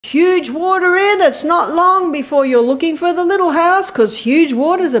Huge water in, it's not long before you're looking for the little house because huge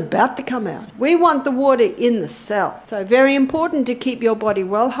water's about to come out. We want the water in the cell. So very important to keep your body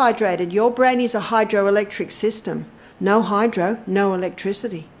well hydrated. Your brain is a hydroelectric system. No hydro, no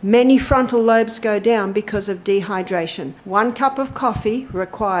electricity. Many frontal lobes go down because of dehydration. 1 cup of coffee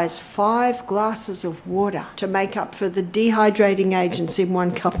requires 5 glasses of water to make up for the dehydrating agents in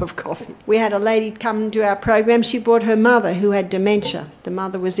 1 cup of coffee. We had a lady come to our program. She brought her mother who had dementia. The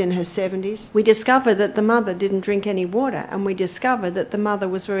mother was in her 70s. We discovered that the mother didn't drink any water, and we discovered that the mother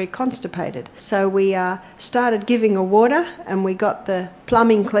was very constipated. So we started giving her water, and we got the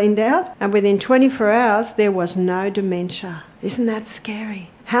plumbing cleaned out, and within 24 hours there was no dementia. Isn't that scary?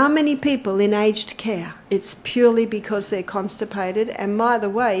 How many people in aged care? It's purely because they're constipated, and by the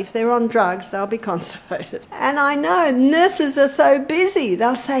way, if they're on drugs, they'll be constipated. And I know nurses are so busy.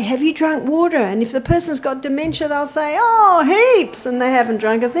 They'll say, have you drunk water? And if the person's got dementia, they'll say, oh, heaps, and they haven't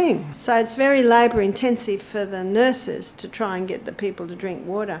drunk a thing. So it's very labour intensive for the nurses to try and get the people to drink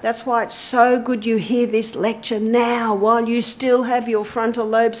water. That's why it's so good you hear this lecture now while you still have your frontal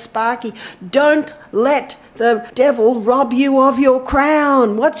lobe sparky. Don't let the devil rob you of your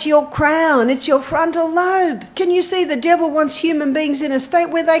crown. What's your crown? It's your frontal lobe. Can you see the devil wants human beings in a state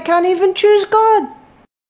where they can't even choose God?